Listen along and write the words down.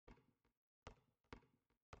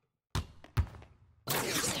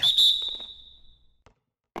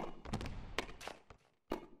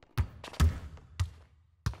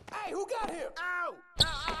got him? Ow! Ow!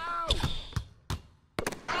 Ow!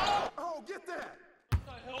 Ow! Oh, get that!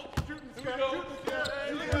 Help! Shooting scared!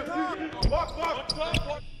 Walk!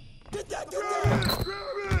 Get that! Grab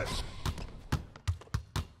it!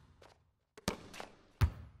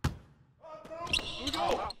 Here we go!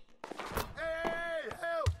 Hey,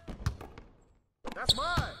 help! That's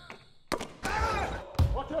mine!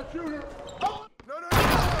 Watch that shooter! Oh! No!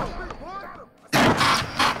 What?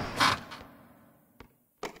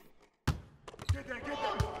 Get that!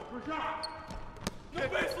 Good shot! No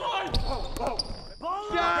baseline! Ball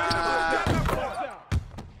Get down!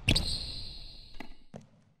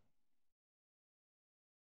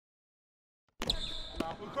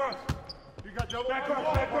 Across! You got double back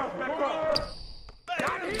cross!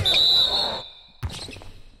 Got him!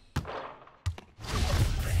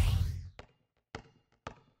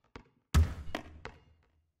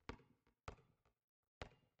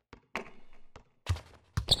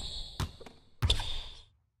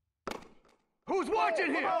 Who's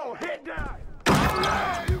watching here? Oh, hit that!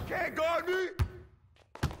 Hey, you can't guard me!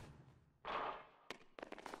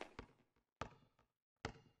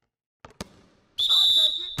 I'll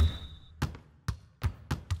take it!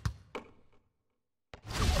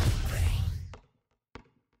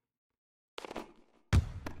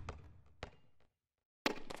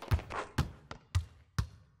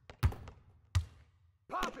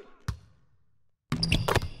 Pop it!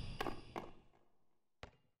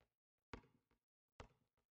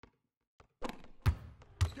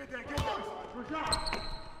 Get that! Good shot!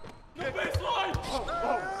 No baseline!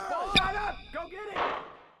 Shut up! Go get it!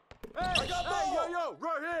 Hey, I got ball. yo,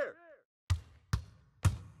 right here!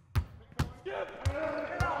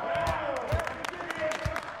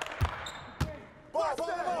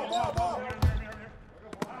 Ball.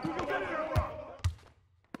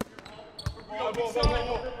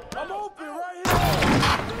 I'm open right here.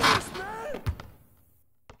 Finish, man.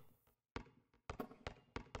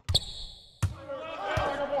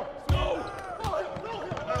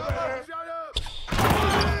 Shut up!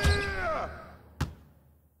 Yeah!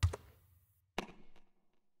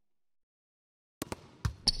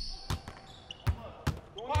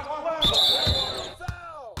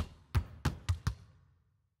 Foul.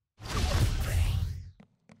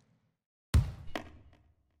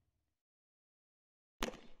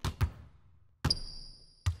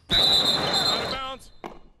 Out of bounds!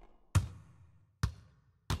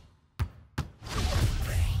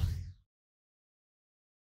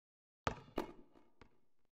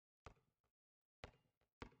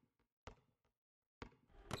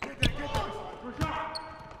 Get that! Good shot!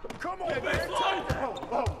 Come on, No man! baseline!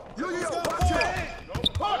 Yo, He's got watch ball.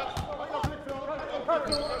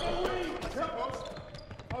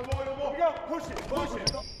 it! Push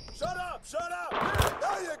it! Shut up.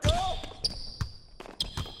 There you go.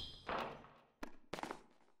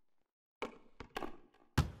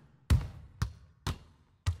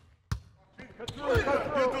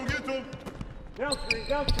 Get him! Down screen!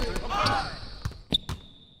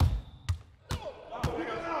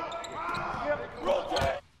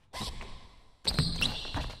 Rotate!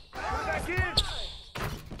 Back in!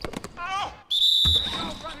 Ow!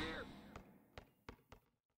 Right here!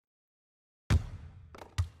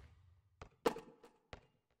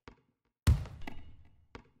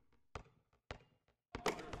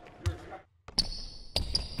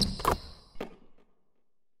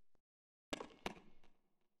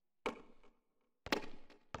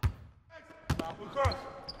 Across!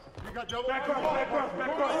 You got double back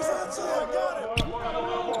cross! He's outside. Got him.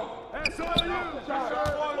 That's all you!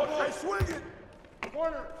 Hey, swing it!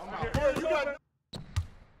 Corner! You got...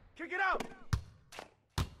 Kick it out!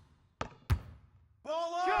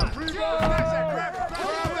 Ball up! Shot! Grab it!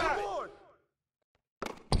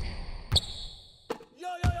 Yo.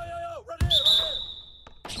 Right here.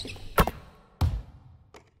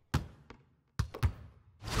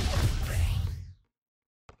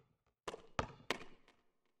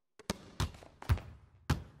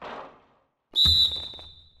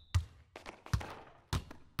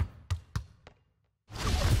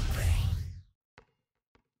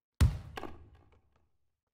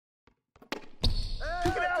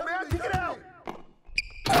 Kick it out, man! Kick it out!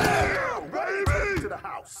 Damn, baby! To the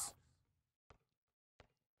house.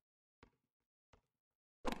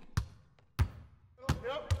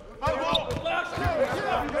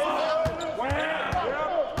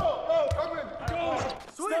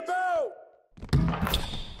 Step out!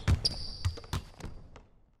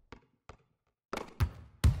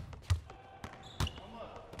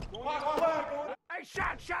 Hey,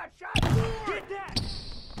 shot! Get that!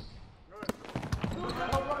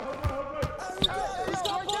 He's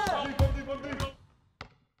got ball.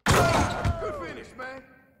 man.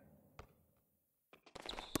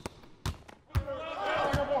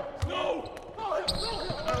 No!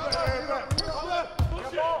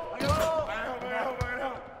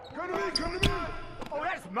 Come to me. Oh,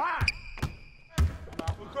 that's mine.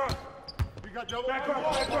 You got double.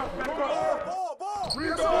 Ball.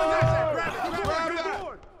 Grab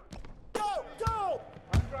Go.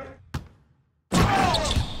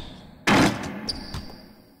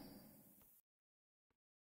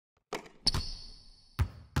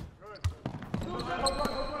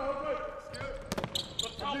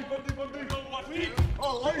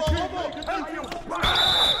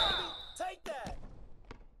 Take that.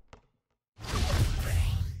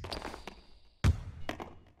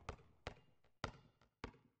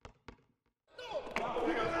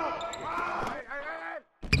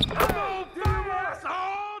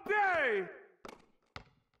 All day.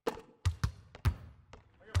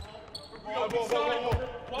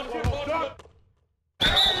 Watch it.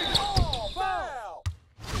 Oh, foul.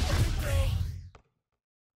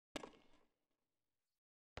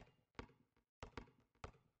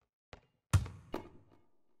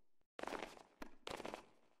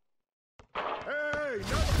 Hey,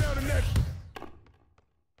 knock down the next.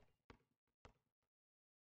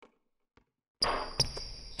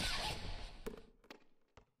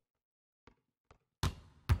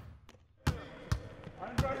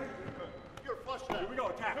 Here we go,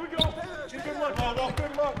 attack. Here we go. Good luck.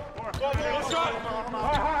 Good luck. Go, shot.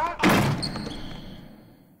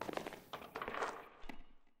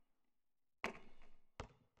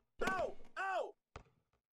 Out. Out.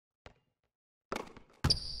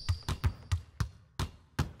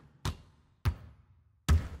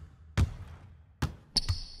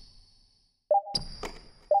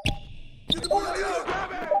 Get the ball out.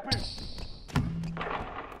 Grab it. Open.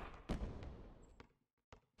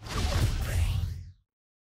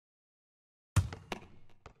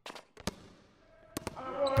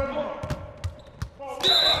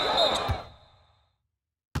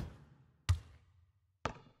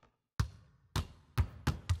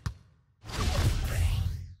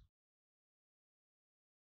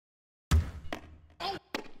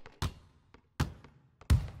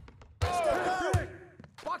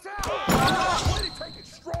 Watch out! Way to take it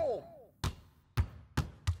strong.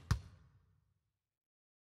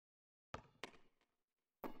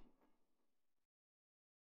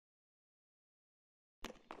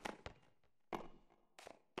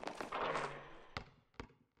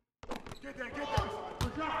 Get that.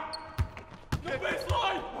 Good job. No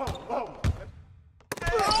baseline.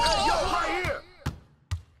 Hey, yo, right here.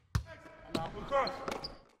 Lucas.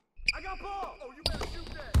 I got ball. Oh, you better shoot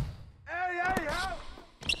that. Hey, help.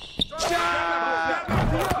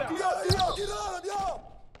 Get on him, yo.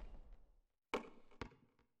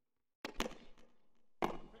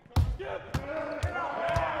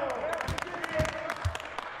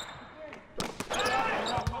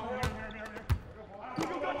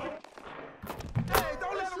 Hey,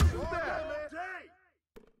 don't let him shoot that.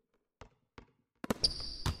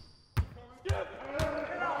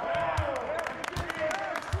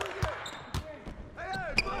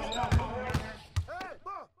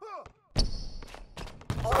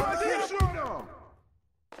 Keep shooting him.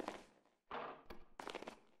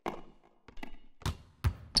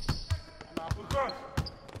 Lucas.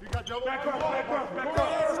 You got double. Back up.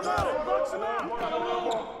 Box him out.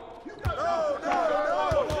 You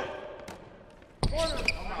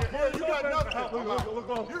got nothing.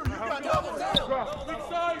 You got Double nothing. down. Big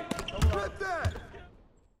side. Get that.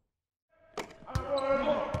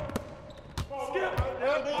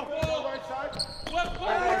 Right side.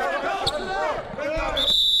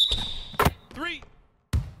 Three.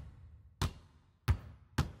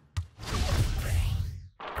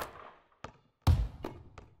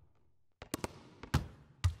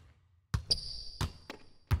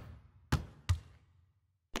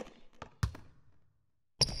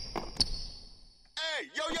 Hey,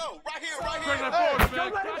 yo, right here.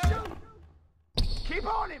 Don't let him shoot. Keep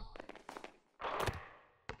on him.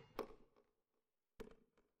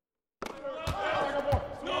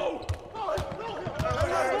 No.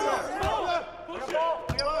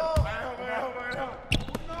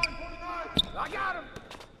 I got him.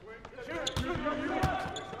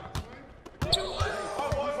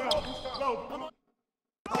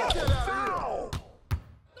 Foul.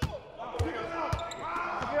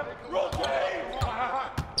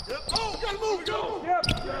 Oh, gotta move.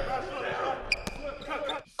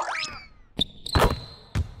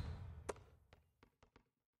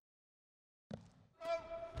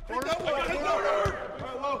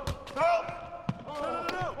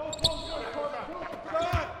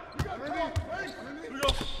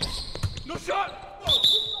 No shot.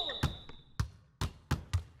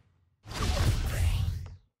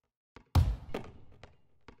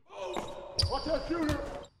 Watch that shooter.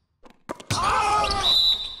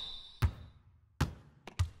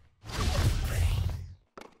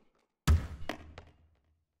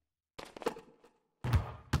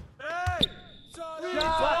 Hey! Shot! Here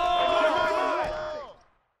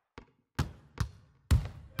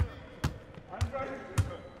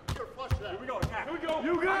we go. Here we go.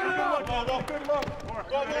 You got it. Good luck. Good luck.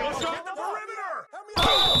 Shot the perimeter! Help me out!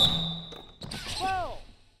 Foul.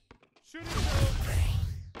 Shooting two.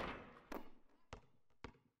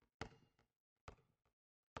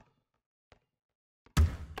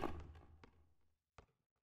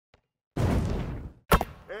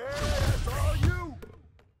 Hey, that's all you.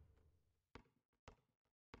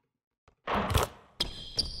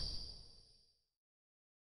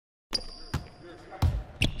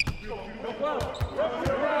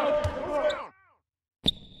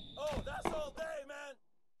 Oh, that's all day, man!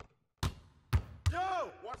 Yo,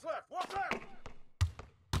 what's left? What's left?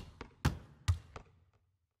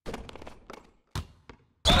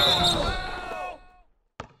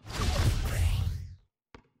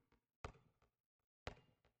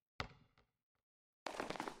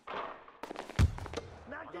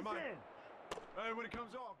 Knock this in. Hey, when it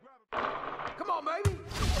comes off, grab it. Come on, baby.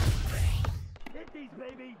 Hit these,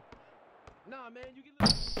 baby. Nah, man, you can.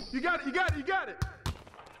 You got it. You got it. You got it.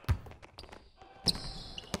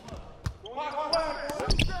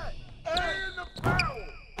 Shoot that. Hey, in the foul.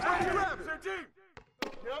 Hey, you grab it. Sergeant.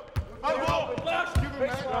 Yep. Give him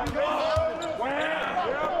that.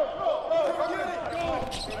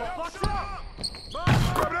 Fuck up.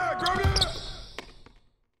 Grab that. Grab that.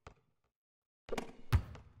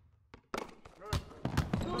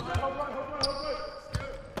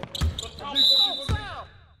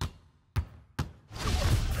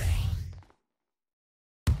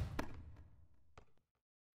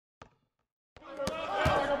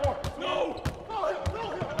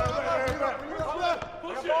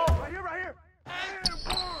 Oh, foul! Right here.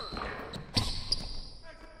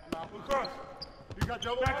 Cross. You got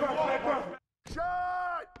double. Back cross. Back cross.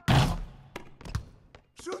 Shot.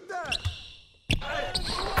 Shoot that.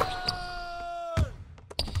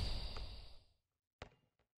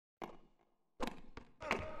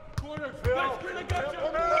 Corner. Hey,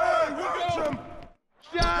 watch him.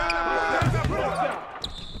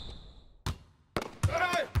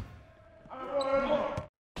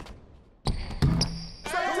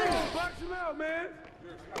 Box him out, man.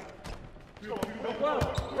 He got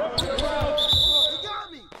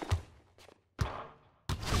me.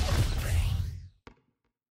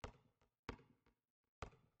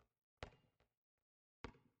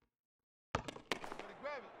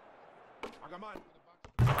 I got mine.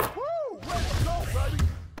 Woo! Let it go, baby.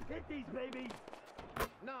 Hit these, baby.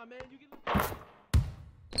 Nah, man, you can.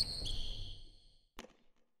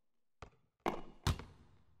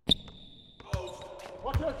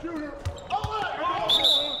 Watch that shooter.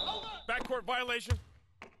 Backcourt violation.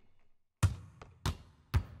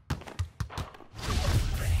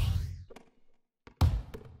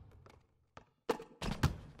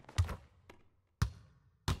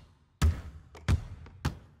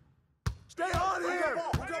 Stay on here.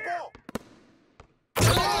 Who's that ball?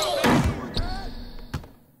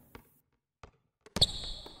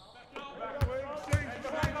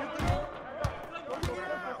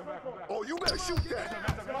 Oh, you better shoot that.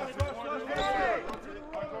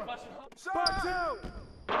 Spot two.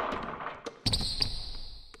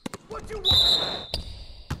 What you want?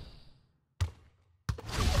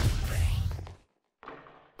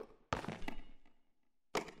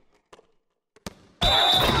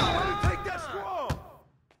 Take that strong.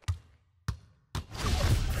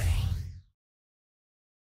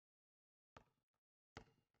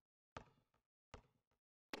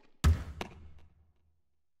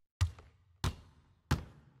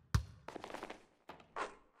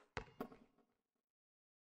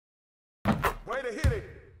 Way to hit it.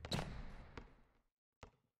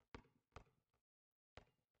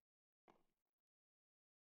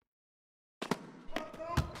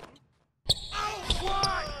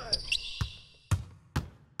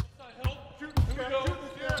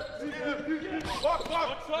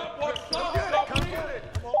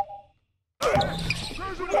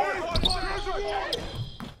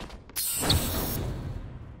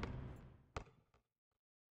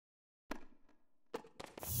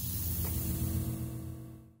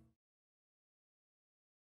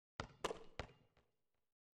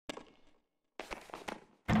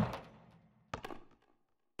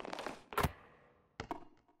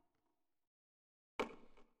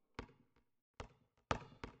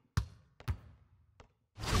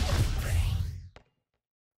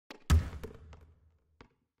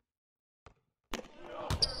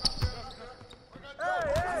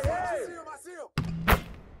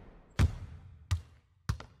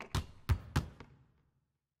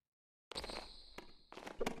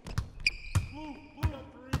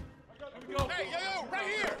 Hey, yo, right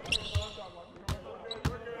here!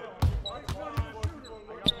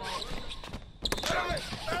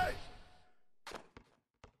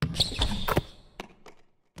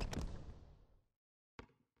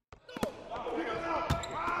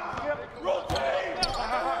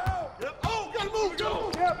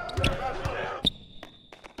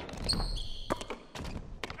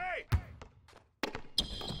 Hey!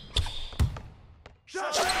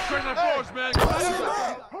 Train that force, man.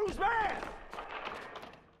 Who's mad?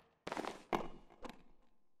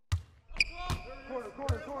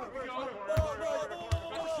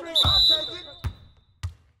 I'll take it.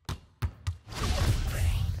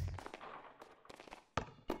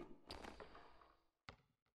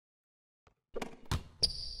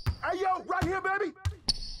 Hey, yo, right here, baby.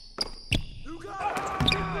 You got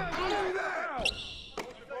it.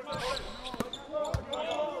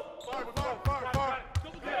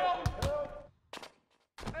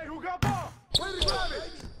 Hey, who got ball? Way to grab it.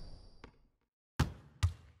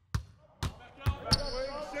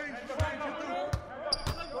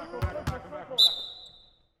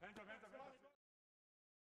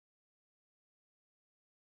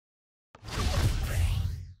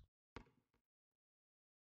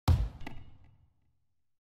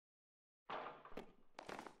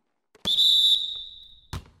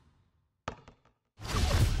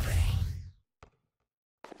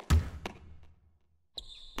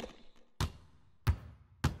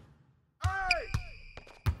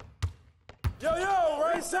 Yo,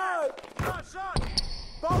 right side! Shot.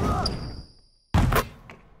 Ball up.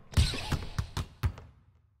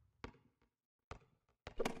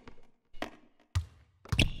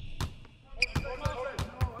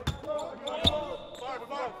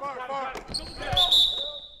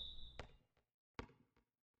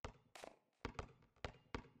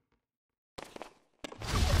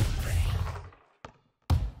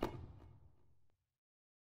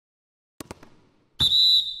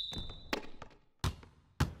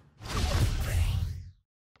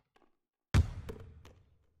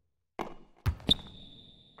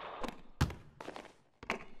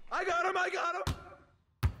 I got him!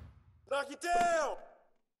 Knock it down!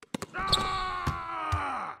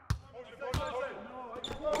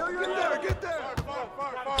 Get there.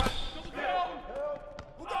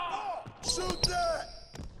 Who got ball? Shoot that!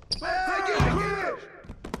 Take it.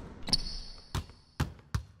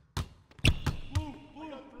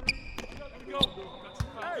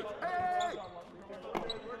 Hey.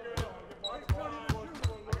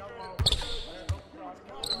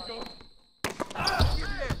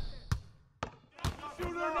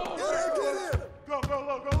 Go low.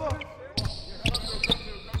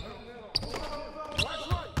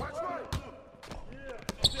 Watch right.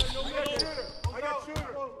 I got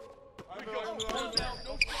shooter.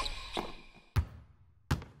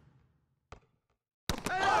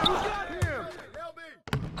 Hey, who got him? Help me!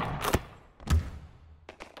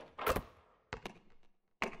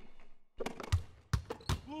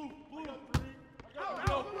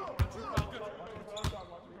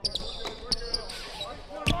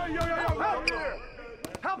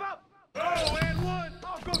 Help out. Oh, and one.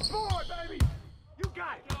 Oh, good forward, baby. You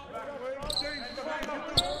got it. Yeah,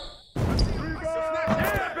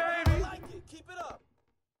 baby. I like it. Keep it up.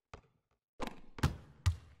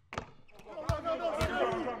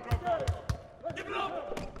 Give it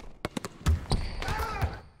up.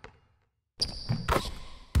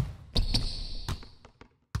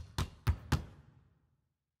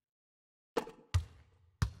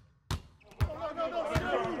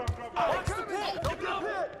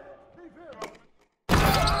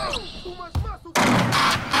 Too much muscle.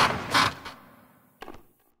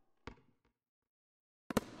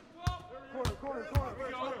 Corner.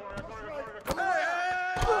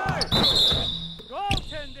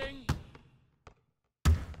 Goaltending.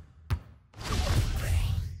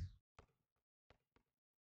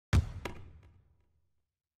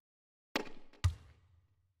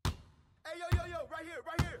 Hey, yo, right here.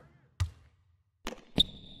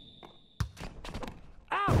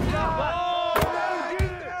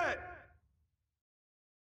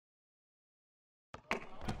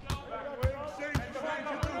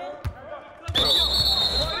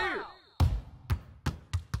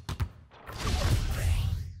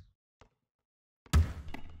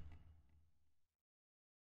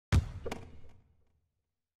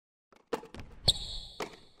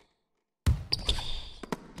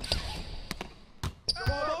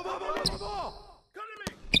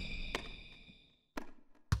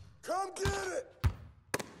 Come get it!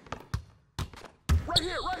 Right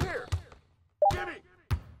here. Gimme!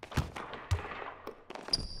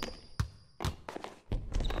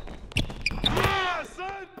 Yeah,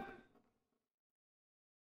 son.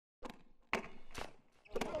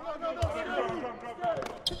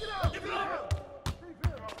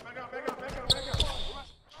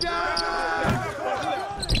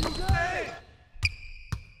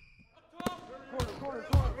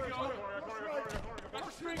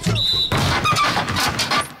 Hey!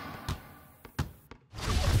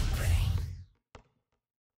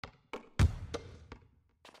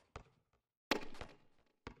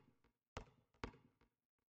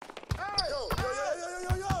 Yo, yo, yo, yo, yo,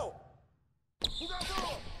 yo, yo! Who got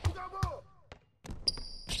ball? Who got ball?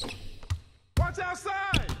 Watch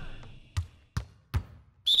outside!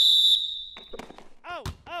 Out,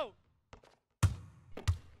 out.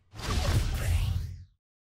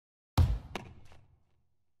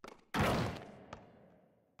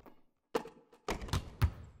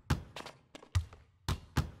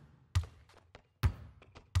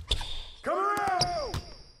 Come around!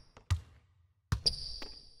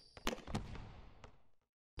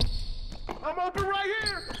 I'm open right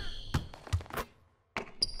here!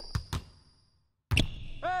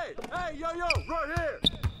 Hey, hey, yo, yo, right here!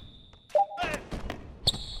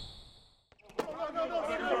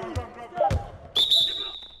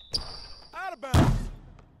 Out of bounds!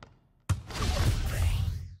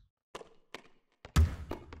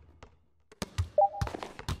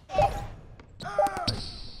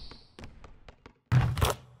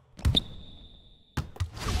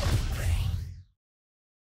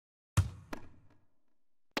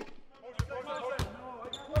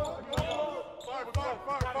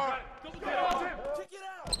 Fire. Kick it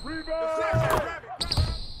out! Rebound!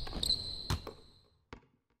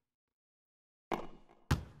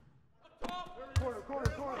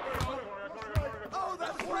 Oh,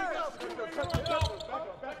 that's fresh!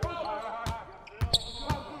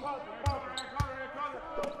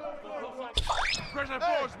 Pressure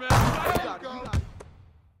force, man.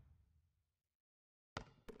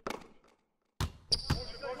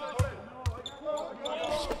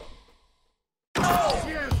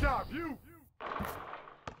 Yeah, shot. You.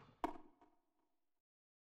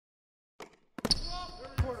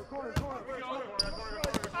 Corner.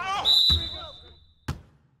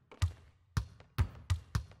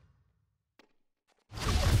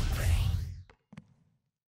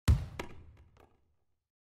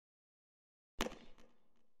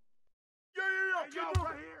 Yo, Yo,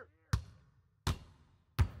 right here.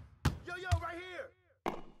 Yo, right here!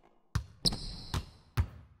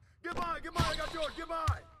 Get mine, I got yours, get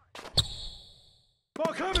mine!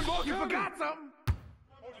 Ball coming. You forgot something.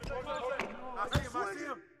 I see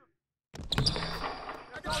him.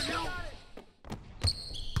 I got you!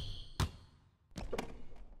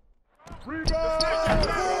 Rebound.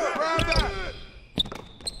 Grab that.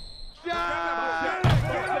 Shot.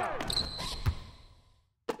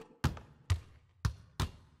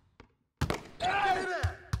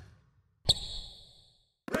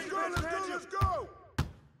 Let's go!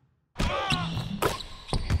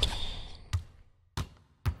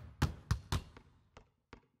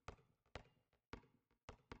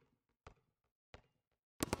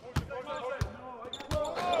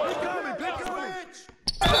 Big switch!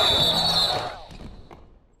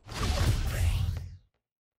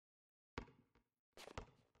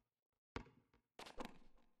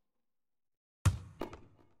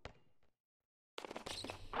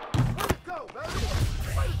 Way to go, baby!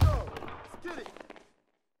 Way to go! Let's get it!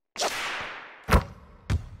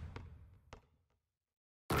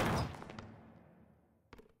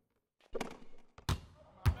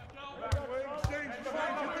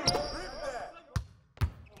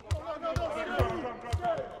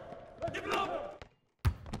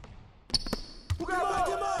 Who got mine?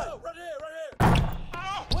 Get mine! Right here!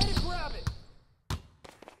 Way to grab it!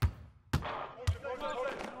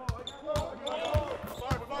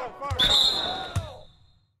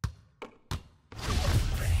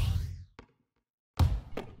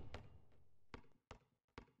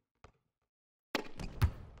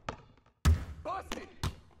 Busted.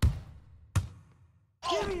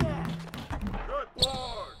 Give me that! Good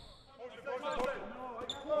board!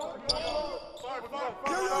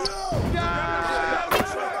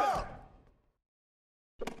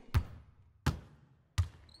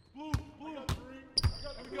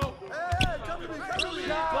 Hey, come to me!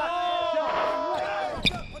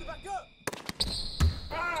 Put it back up!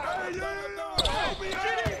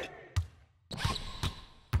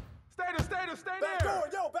 Stay Back there. door,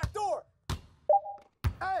 yo, back door!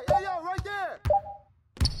 Hey, yo, right there!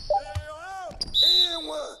 Hey, yo, out! And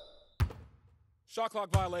one! Shot clock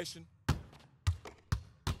violation.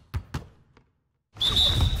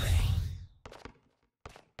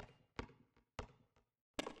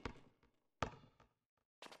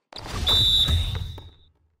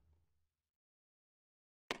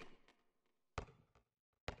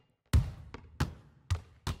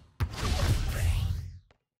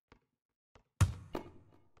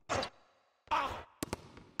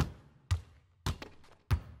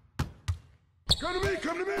 Come to me,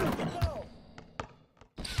 come to me!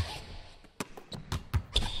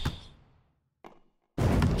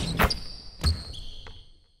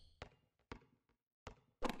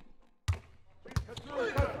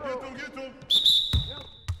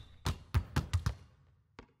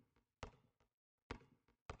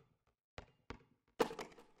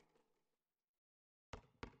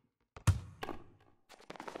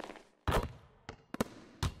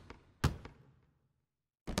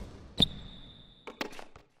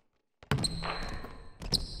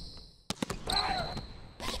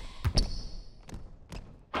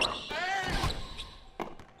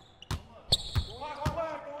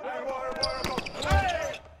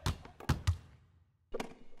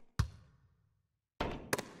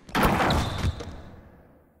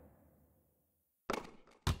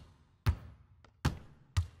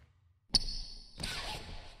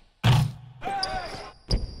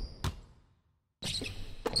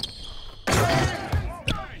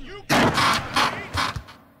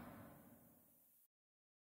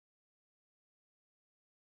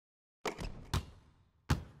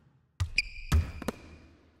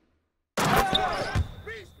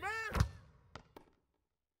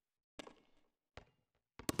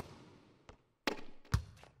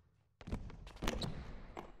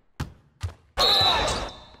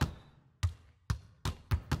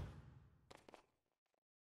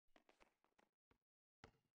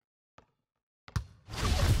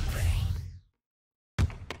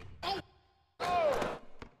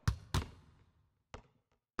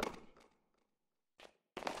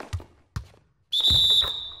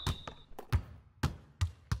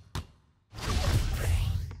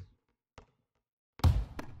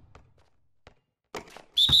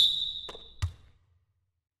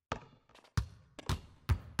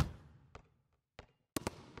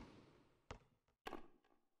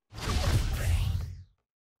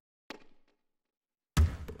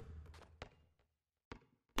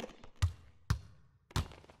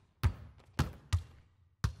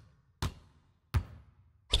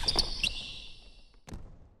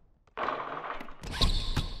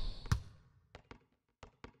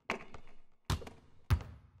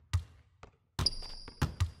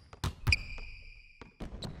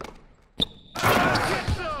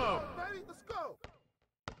 Get them!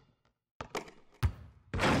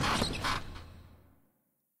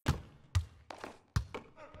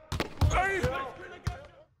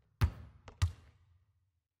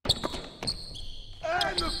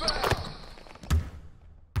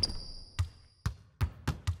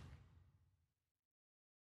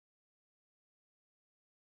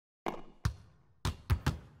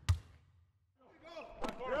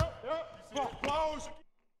 Close!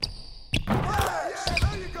 Yeah,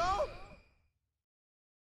 there you go.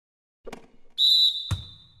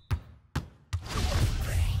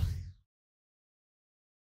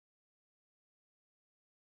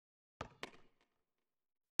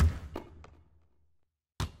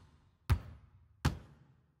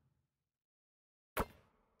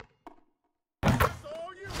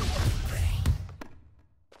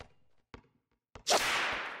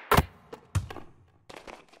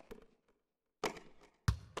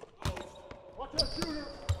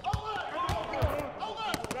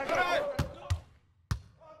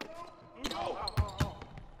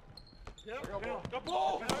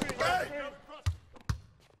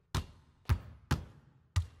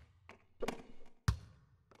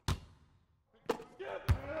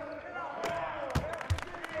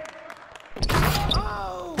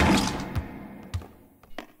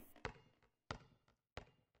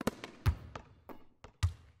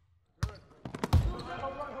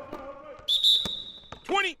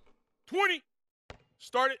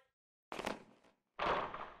 Start it.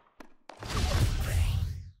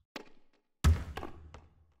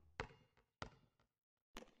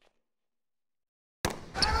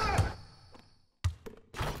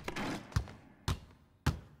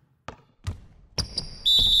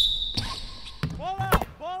 Ball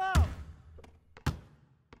out! Ball out!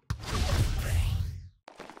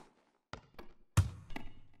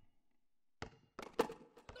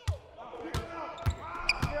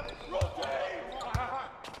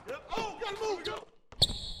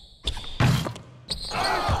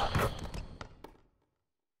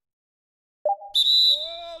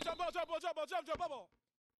 Jump ball.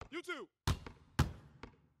 You two.